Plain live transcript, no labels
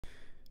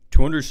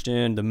To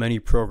understand the many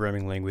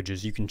programming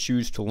languages you can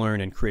choose to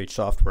learn and create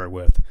software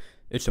with,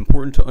 it's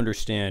important to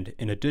understand,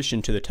 in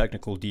addition to the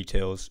technical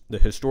details, the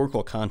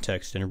historical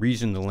context and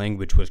reason the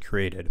language was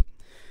created.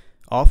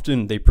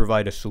 Often, they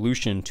provide a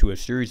solution to a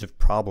series of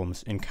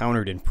problems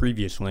encountered in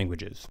previous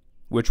languages,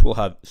 which we'll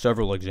have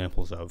several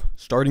examples of,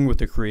 starting with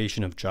the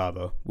creation of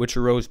Java, which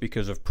arose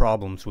because of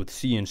problems with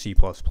C and C++.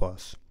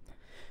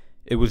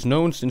 It was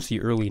known since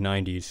the early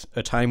 90s,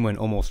 a time when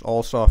almost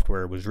all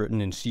software was written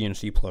in C and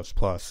C++,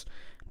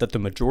 that the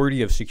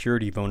majority of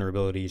security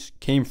vulnerabilities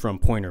came from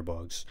pointer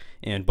bugs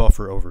and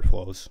buffer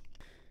overflows.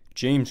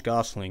 James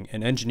Gosling,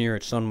 an engineer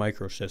at Sun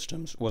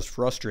Microsystems, was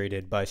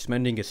frustrated by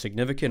spending a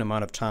significant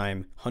amount of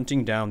time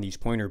hunting down these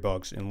pointer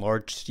bugs in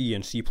large C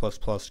and C++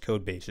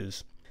 code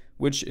bases,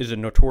 which is a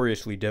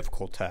notoriously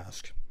difficult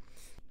task.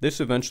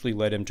 This eventually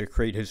led him to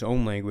create his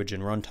own language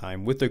and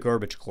runtime with the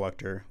garbage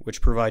collector,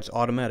 which provides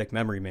automatic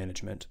memory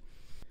management.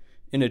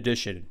 In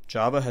addition,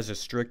 Java has a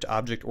strict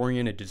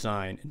object-oriented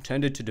design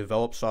intended to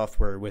develop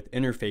software with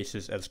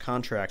interfaces as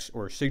contracts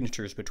or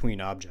signatures between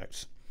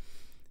objects.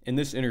 In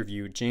this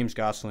interview, James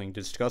Gosling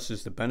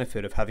discusses the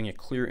benefit of having a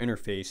clear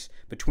interface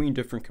between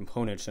different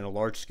components in a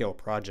large-scale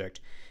project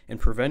and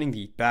preventing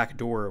the back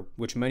door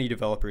which many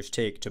developers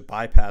take to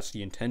bypass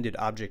the intended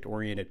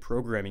object-oriented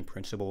programming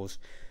principles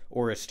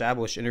or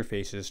establish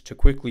interfaces to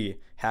quickly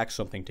hack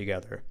something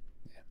together.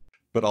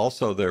 But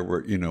also there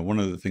were, one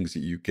of the things that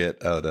you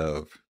get out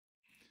of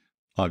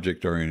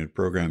object-oriented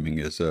programming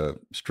is a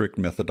strict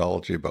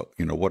methodology about,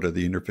 what are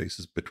the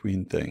interfaces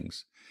between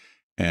things,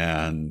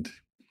 and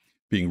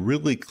being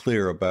really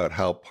clear about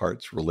how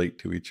parts relate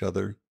to each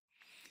other.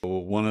 So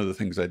one of the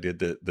things I did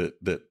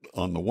that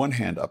on the one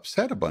hand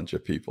upset a bunch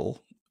of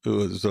people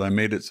was that I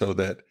made it so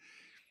that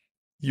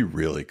you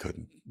really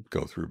couldn't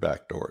go through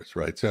back doors,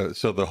 right? So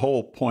the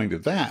whole point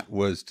of that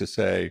was to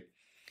say,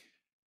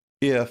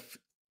 if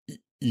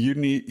you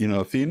need,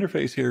 if the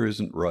interface here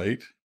isn't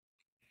right,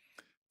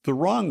 the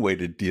wrong way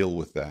to deal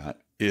with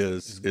that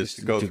is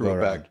to go through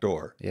a back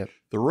door. Yep.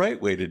 The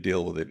right way to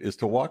deal with it is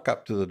to walk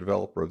up to the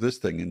developer of this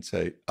thing and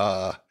say,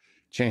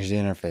 change the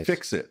interface.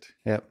 Fix it.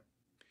 Yep.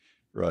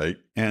 Right.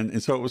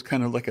 And so it was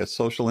kind of like a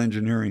social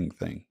engineering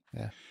thing.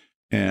 Yeah.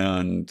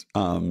 And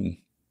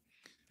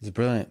it's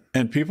brilliant.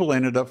 And people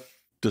ended up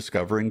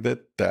discovering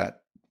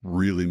that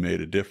really made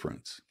a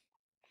difference.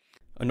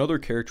 Another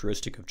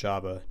characteristic of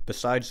Java,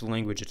 besides the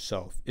language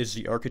itself, is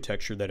the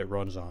architecture that it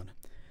runs on.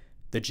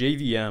 The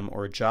JVM,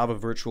 or Java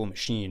Virtual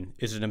Machine,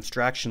 is an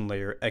abstraction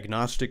layer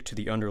agnostic to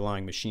the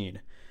underlying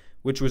machine,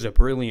 which was a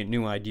brilliant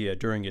new idea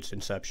during its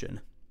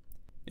inception.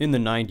 In the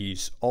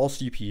 90s, all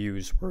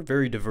CPUs were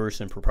very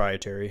diverse and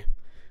proprietary.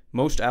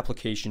 Most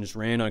applications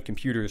ran on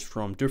computers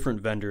from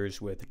different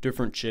vendors with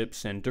different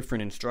chips and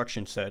different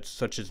instruction sets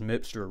such as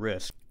MIPS or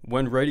RISC.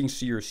 When writing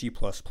C or C++,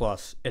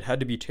 it had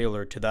to be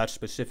tailored to that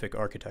specific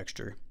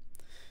architecture.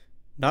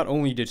 Not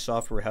only did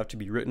software have to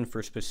be written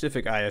for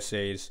specific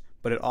ISAs,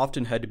 but it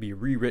often had to be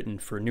rewritten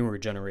for newer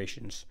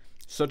generations,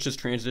 such as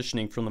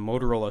transitioning from the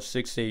Motorola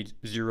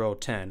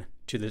 68010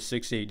 to the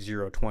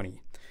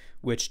 68020,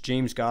 which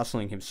James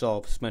Gosling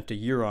himself spent a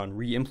year on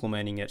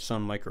re-implementing at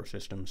Sun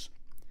Microsystems.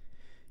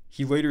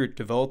 He later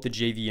developed the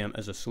JVM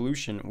as a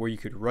solution where you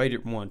could write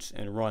it once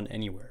and run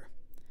anywhere.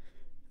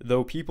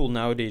 Though people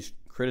nowadays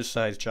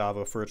criticize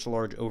Java for its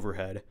large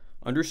overhead,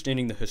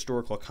 understanding the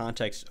historical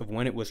context of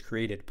when it was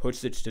created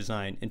puts its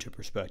design into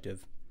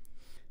perspective.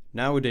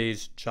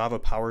 Nowadays, Java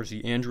powers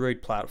the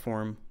Android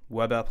platform,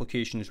 web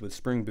applications with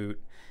Spring Boot,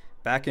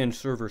 back-end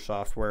server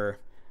software,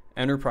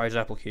 enterprise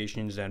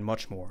applications, and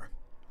much more.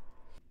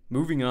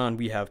 Moving on,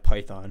 we have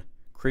Python,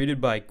 created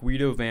by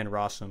Guido van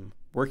Rossum,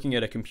 working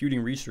at a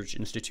computing research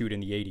institute in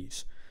the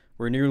 80s,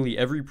 where nearly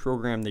every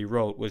program they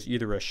wrote was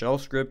either a shell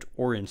script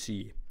or in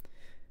C.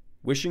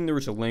 Wishing there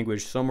was a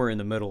language somewhere in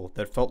the middle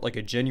that felt like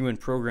a genuine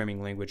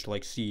programming language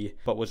like C,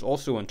 but was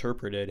also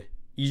interpreted,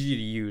 easy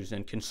to use,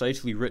 and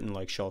concisely written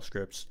like shell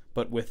scripts,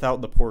 but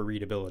without the poor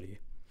readability.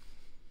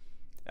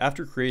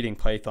 After creating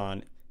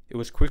Python, it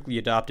was quickly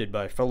adopted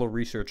by fellow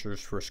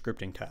researchers for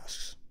scripting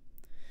tasks.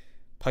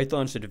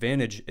 Python's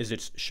advantage is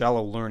its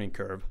shallow learning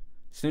curve.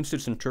 Since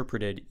it's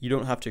interpreted, you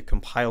don't have to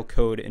compile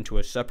code into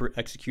a separate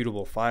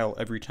executable file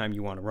every time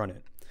you want to run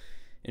it.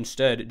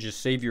 Instead,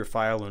 just save your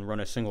file and run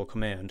a single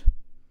command.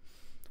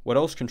 What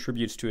else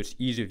contributes to its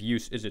ease of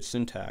use is its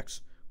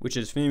syntax, which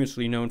is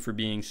famously known for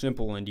being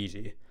simple and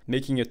easy,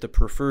 making it the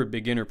preferred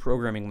beginner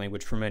programming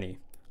language for many,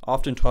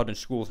 often taught in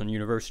schools and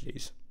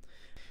universities.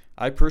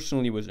 I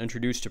personally was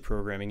introduced to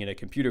programming in a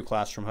computer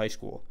class from high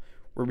school,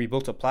 where we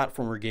built a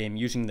platformer game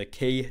using the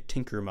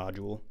K-Tinker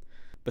module.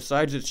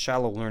 Besides its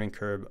shallow learning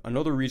curve,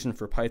 another reason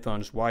for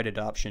Python's wide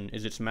adoption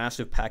is its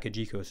massive package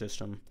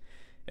ecosystem.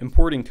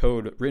 Importing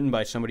code written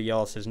by somebody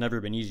else has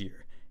never been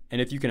easier, and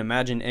if you can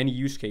imagine any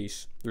use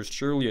case, there's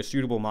surely a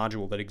suitable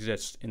module that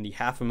exists in the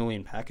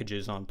 500,000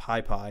 packages on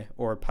PyPy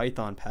or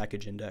Python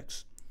Package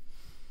Index.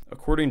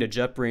 According to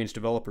JetBrains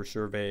developer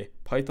survey,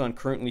 Python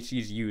currently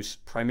sees use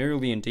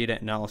primarily in data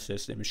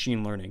analysis and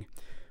machine learning,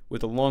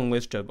 with a long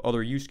list of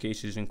other use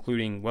cases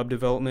including web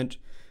development,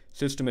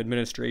 system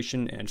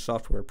administration, and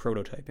software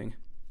prototyping.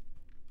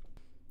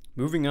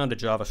 Moving on to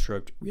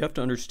JavaScript, we have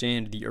to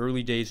understand the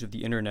early days of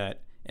the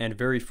internet and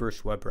very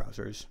first web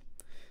browsers.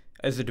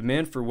 As the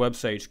demand for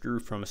websites grew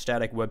from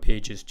static web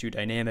pages to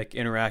dynamic,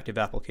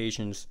 interactive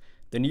applications,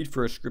 the need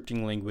for a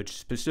scripting language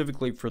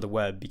specifically for the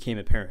web became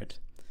apparent.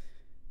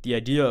 The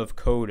idea of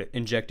code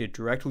injected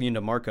directly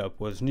into markup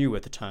was new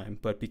at the time,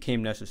 but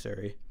became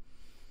necessary.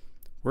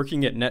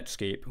 Working at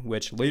Netscape,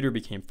 which later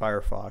became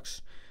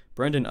Firefox,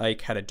 Brendan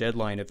Eich had a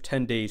deadline of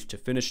 10 days to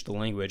finish the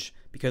language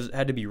because it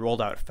had to be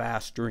rolled out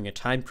fast during a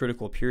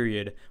time-critical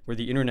period where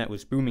the internet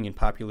was booming in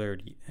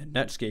popularity, and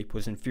Netscape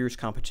was in fierce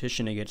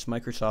competition against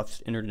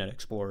Microsoft's Internet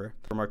Explorer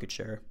for market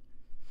share.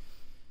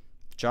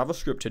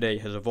 JavaScript today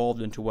has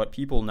evolved into what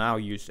people now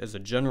use as a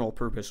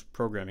general-purpose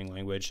programming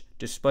language,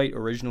 despite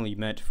originally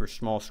meant for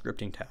small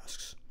scripting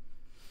tasks.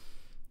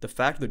 The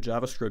fact that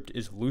JavaScript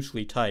is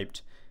loosely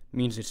typed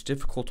means it's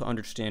difficult to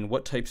understand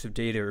what types of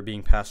data are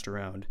being passed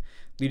around,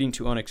 leading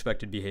to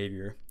unexpected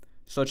behavior,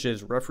 such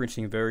as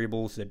referencing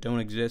variables that don't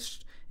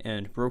exist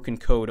and broken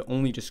code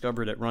only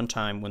discovered at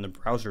runtime when the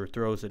browser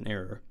throws an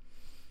error.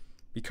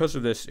 Because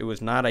of this, it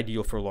was not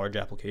ideal for large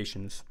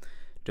applications.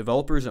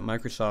 Developers at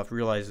Microsoft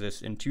realized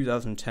this in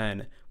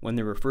 2010 when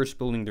they were first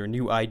building their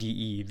new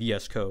IDE,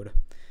 VS Code.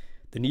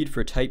 The need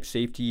for type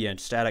safety and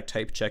static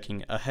type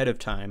checking ahead of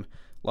time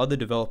led the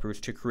developers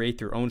to create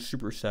their own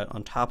superset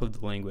on top of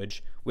the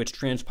language, which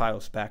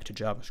transpiles back to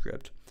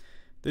JavaScript.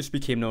 This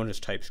became known as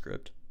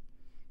TypeScript.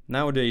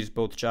 Nowadays,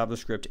 both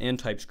JavaScript and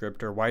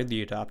TypeScript are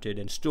widely adopted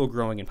and still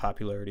growing in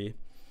popularity.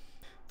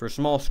 For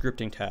small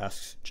scripting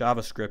tasks,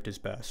 JavaScript is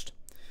best.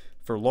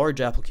 For large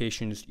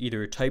applications,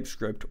 either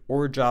TypeScript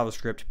or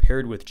JavaScript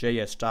paired with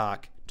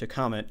JSDoc to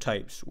comment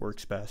types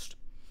works best.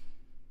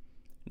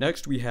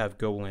 Next, we have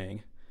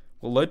Golang.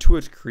 What led to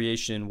its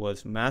creation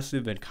was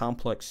massive and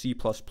complex C++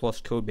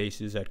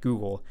 codebases at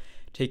Google,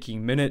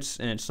 taking minutes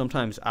and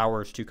sometimes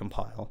hours to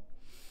compile.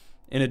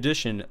 In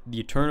addition,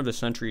 the turn of the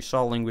century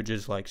saw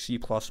languages like C++,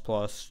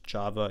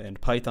 Java,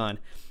 and Python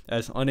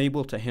as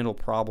unable to handle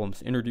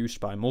problems introduced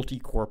by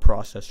multi-core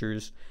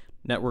processors,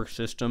 network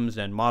systems,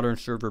 and modern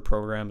server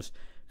programs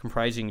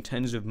comprising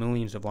tens of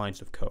millions of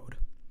lines of code.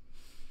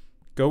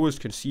 Go was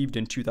conceived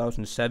in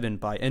 2007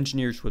 by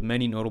engineers with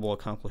many notable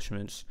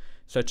accomplishments,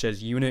 such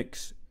as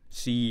Unix,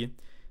 C,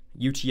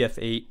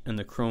 UTF-8, and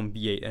the Chrome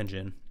V8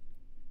 engine.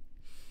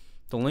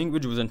 The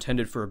language was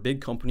intended for big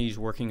companies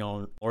working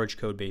on large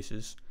code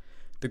bases.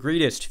 The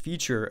greatest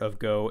feature of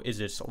Go is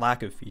its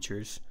lack of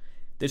features.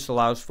 This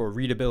allows for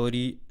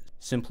readability,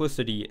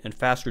 simplicity, and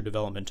faster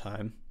development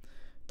time.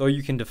 Though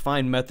you can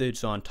define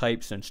methods on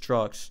types and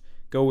structs,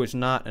 Go is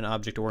not an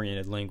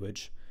object-oriented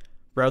language,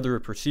 rather a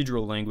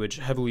procedural language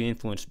heavily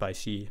influenced by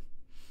C.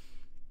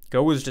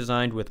 Go was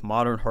designed with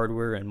modern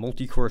hardware and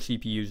multi-core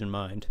CPUs in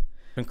mind.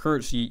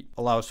 Concurrency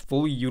allows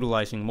fully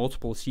utilizing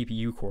multiple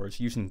CPU cores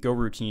using Go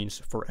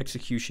routines for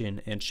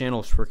execution and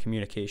channels for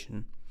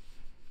communication.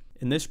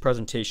 In this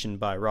presentation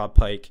by Rob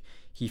Pike,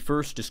 he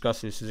first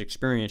discusses his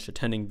experience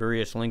attending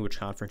various language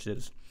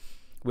conferences,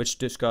 which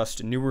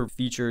discussed newer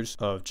features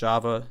of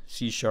Java,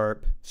 C#,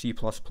 C++,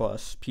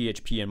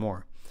 PHP, and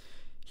more.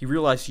 He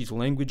realized these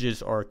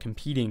languages are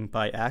competing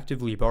by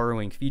actively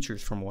borrowing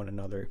features from one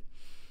another.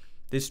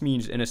 This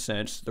means, in a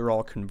sense, they're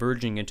all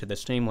converging into the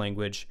same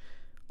language,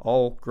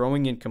 all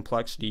growing in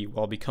complexity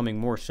while becoming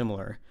more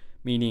similar,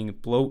 meaning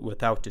bloat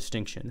without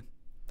distinction.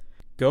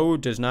 Go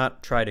does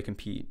not try to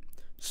compete.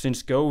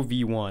 Since Go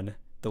v1,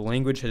 the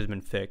language has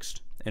been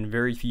fixed, and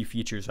very few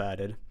features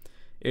added.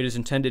 It is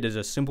intended as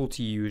a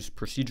simple-to-use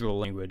procedural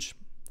language.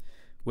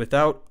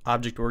 Without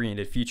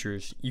object-oriented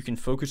features, you can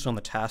focus on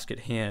the task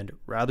at hand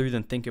rather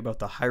than think about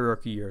the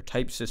hierarchy or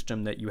type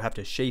system that you have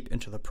to shape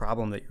into the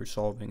problem that you're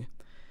solving.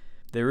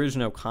 There is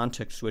no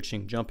context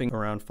switching, jumping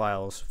around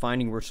files,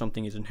 finding where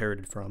something is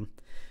inherited from.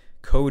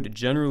 Code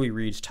generally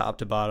reads top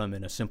to bottom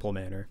in a simple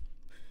manner.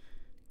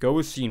 Go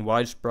has seen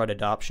widespread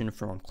adoption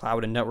from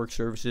cloud and network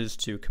services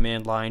to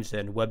command lines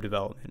and web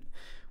development,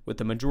 with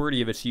the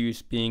majority of its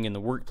use being in the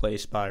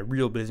workplace by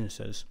real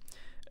businesses,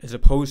 as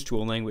opposed to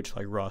a language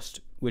like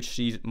Rust, which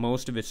sees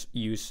most of its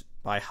use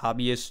by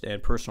hobbyists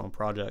and personal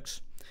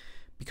projects.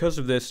 Because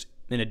of this,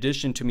 in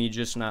addition to me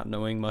just not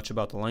knowing much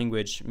about the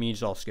language,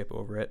 means I'll skip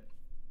over it.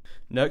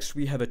 Next,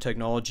 we have a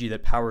technology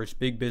that powers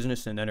big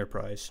business and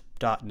enterprise,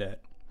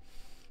 .NET.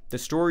 The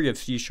story of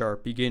C#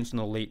 begins in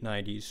the late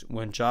 90s,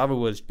 when Java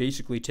was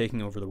basically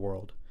taking over the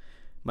world.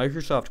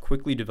 Microsoft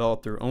quickly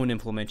developed their own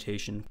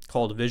implementation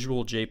called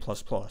Visual J++,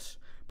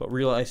 but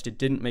realized it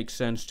didn't make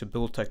sense to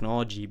build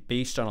technology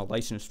based on a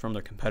license from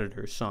their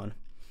competitor, Sun.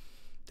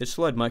 This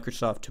led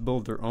Microsoft to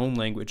build their own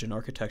language and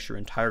architecture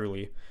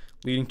entirely,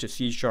 leading to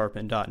C#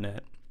 and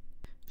 .NET.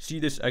 See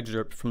this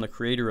excerpt from the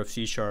creator of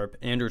C#,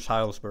 Anders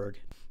Heiljburg,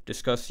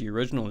 discuss the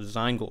original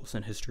design goals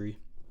and history.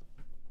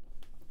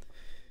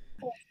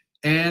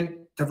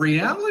 And the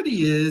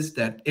reality is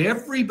that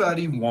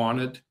everybody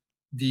wanted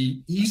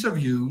the ease of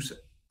use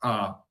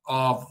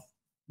of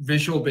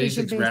Visual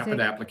Basics Basic. rapid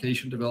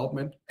application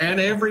development,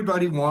 and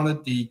everybody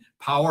wanted the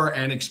power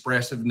and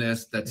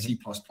expressiveness that C++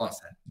 had.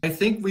 I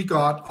think we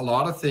got a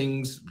lot of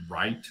things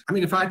right. I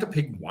mean, if I had to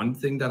pick one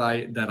thing that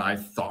I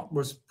thought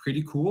was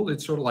pretty cool,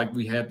 it's sort of like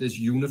we had this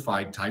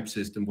unified type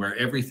system where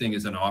everything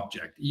is an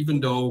object, even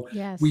though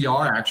we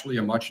are actually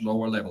a much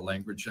lower level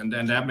language. And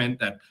that meant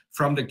that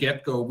from the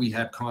get-go, we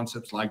had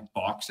concepts like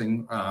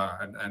boxing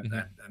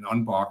and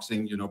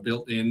unboxing,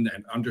 built in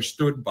and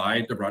understood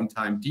by the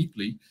runtime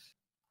deeply.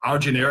 Our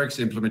generics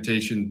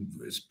implementation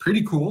is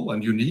pretty cool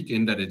and unique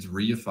in that it's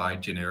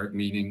reified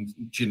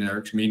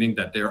generics, meaning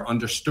that they're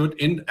understood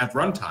at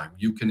runtime.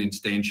 You can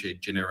instantiate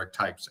generic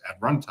types at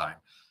runtime,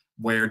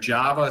 where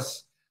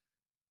Java's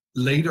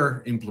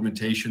later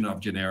implementation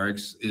of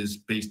generics is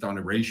based on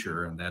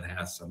erasure, and that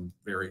has some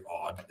very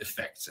odd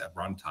effects at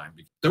runtime.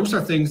 Those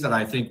are things that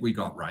I think we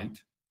got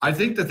right. I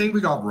think the thing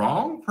we got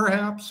wrong,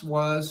 perhaps,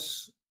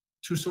 was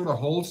to sort of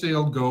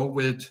wholesale go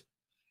with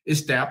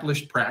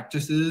established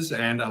practices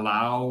and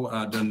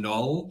allow the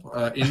null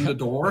in the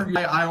door.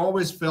 I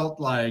always felt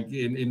like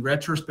in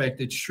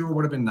retrospect, it sure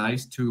would have been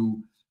nice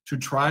to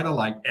try to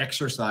like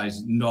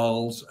exercise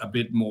nulls a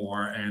bit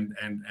more and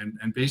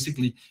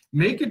basically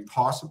make it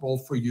possible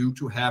for you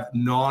to have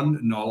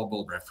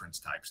non-nullable reference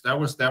types. That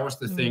was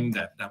the thing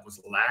that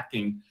was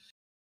lacking.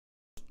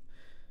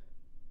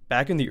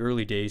 Back in the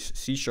early days,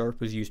 C#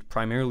 was used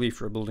primarily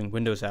for building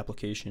Windows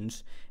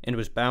applications and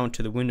was bound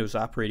to the Windows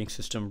operating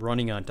system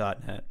running on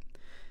 .NET.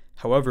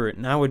 However,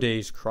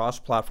 nowadays,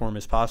 cross-platform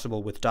is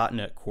possible with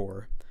 .NET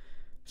Core.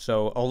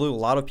 So, although a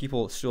lot of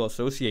people still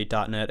associate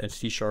 .NET and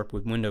C#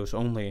 with Windows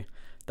only,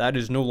 that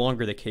is no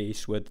longer the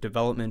case, with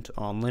development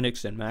on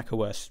Linux and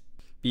macOS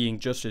being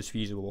just as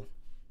feasible.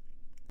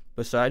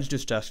 Besides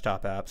just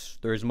desktop apps,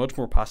 there is much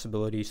more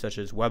possibilities such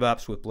as web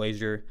apps with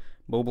Blazor,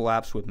 mobile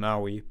apps with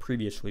Maui,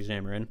 previously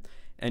Xamarin,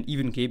 and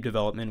even game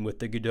development with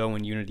the Godot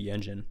and Unity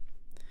engine.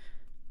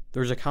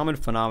 There's a common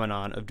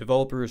phenomenon of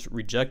developers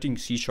rejecting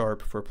C#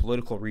 for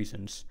political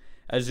reasons,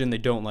 as in they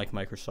don't like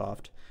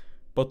Microsoft,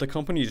 but the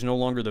company is no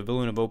longer the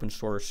villain of open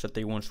source that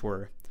they once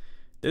were.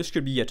 This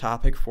could be a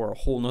topic for a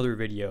whole nother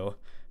video,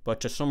 but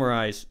to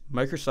summarize,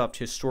 Microsoft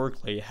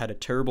historically had a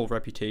terrible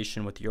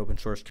reputation with the open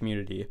source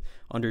community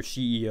under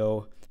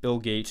CEO Bill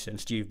Gates and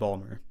Steve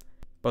Ballmer.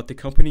 But the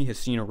company has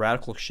seen a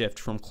radical shift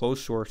from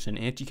closed source and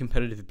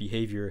anti-competitive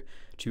behavior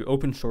to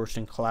open source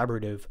and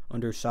collaborative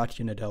under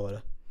Satya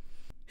Nadella.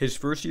 His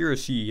first year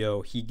as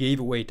CEO, he gave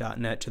away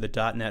 .NET to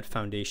the .NET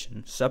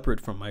Foundation,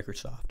 separate from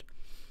Microsoft.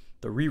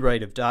 The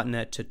rewrite of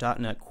 .NET to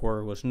 .NET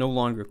Core was no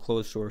longer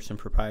closed source and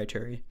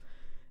proprietary.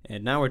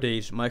 And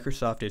nowadays,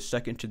 Microsoft is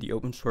second to the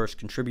open source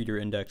contributor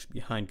index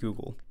behind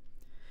Google.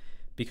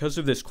 Because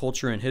of this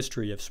culture and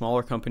history of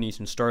smaller companies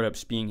and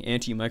startups being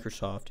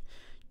anti-Microsoft,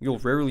 you'll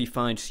rarely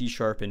find C#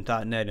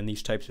 and .NET in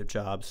these types of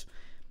jobs,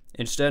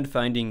 instead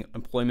finding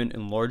employment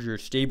in larger,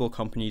 stable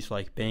companies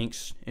like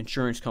banks,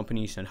 insurance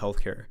companies, and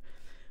healthcare,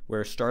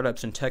 where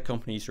startups and tech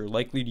companies are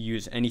likely to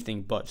use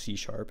anything but C#.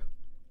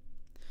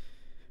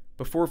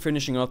 Before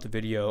finishing off the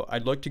video,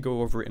 I'd like to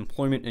go over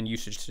employment and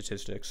usage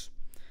statistics.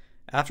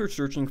 After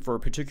searching for a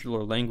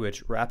particular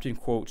language wrapped in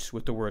quotes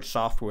with the word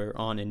software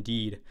on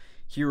Indeed,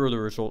 here are the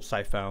results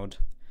I found.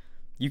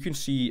 You can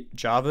see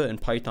Java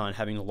and Python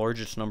having the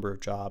largest number of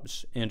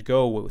jobs, and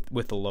Go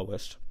with the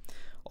lowest,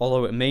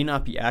 although it may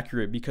not be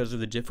accurate because of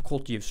the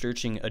difficulty of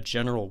searching a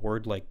general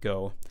word like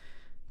Go,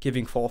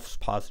 giving false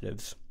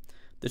positives.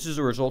 This is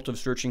a result of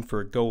searching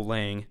for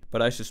Golang,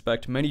 but I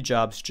suspect many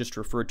jobs just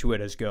refer to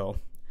it as Go,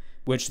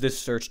 which this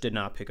search did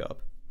not pick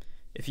up.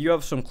 If you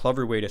have some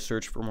clever way to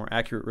search for more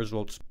accurate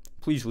results,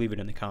 please leave it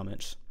in the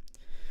comments.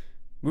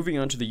 Moving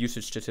on to the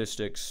usage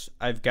statistics,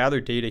 I've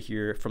gathered data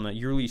here from the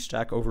yearly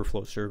Stack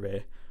Overflow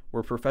survey,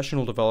 where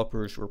professional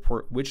developers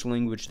report which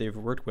language they've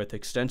worked with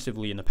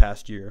extensively in the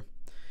past year.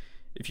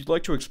 If you'd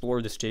like to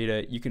explore this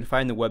data, you can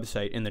find the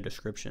website in the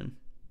description.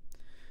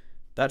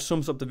 That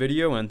sums up the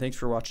video, and thanks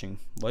for watching.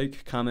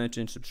 Like, comment,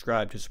 and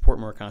subscribe to support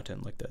more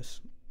content like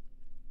this.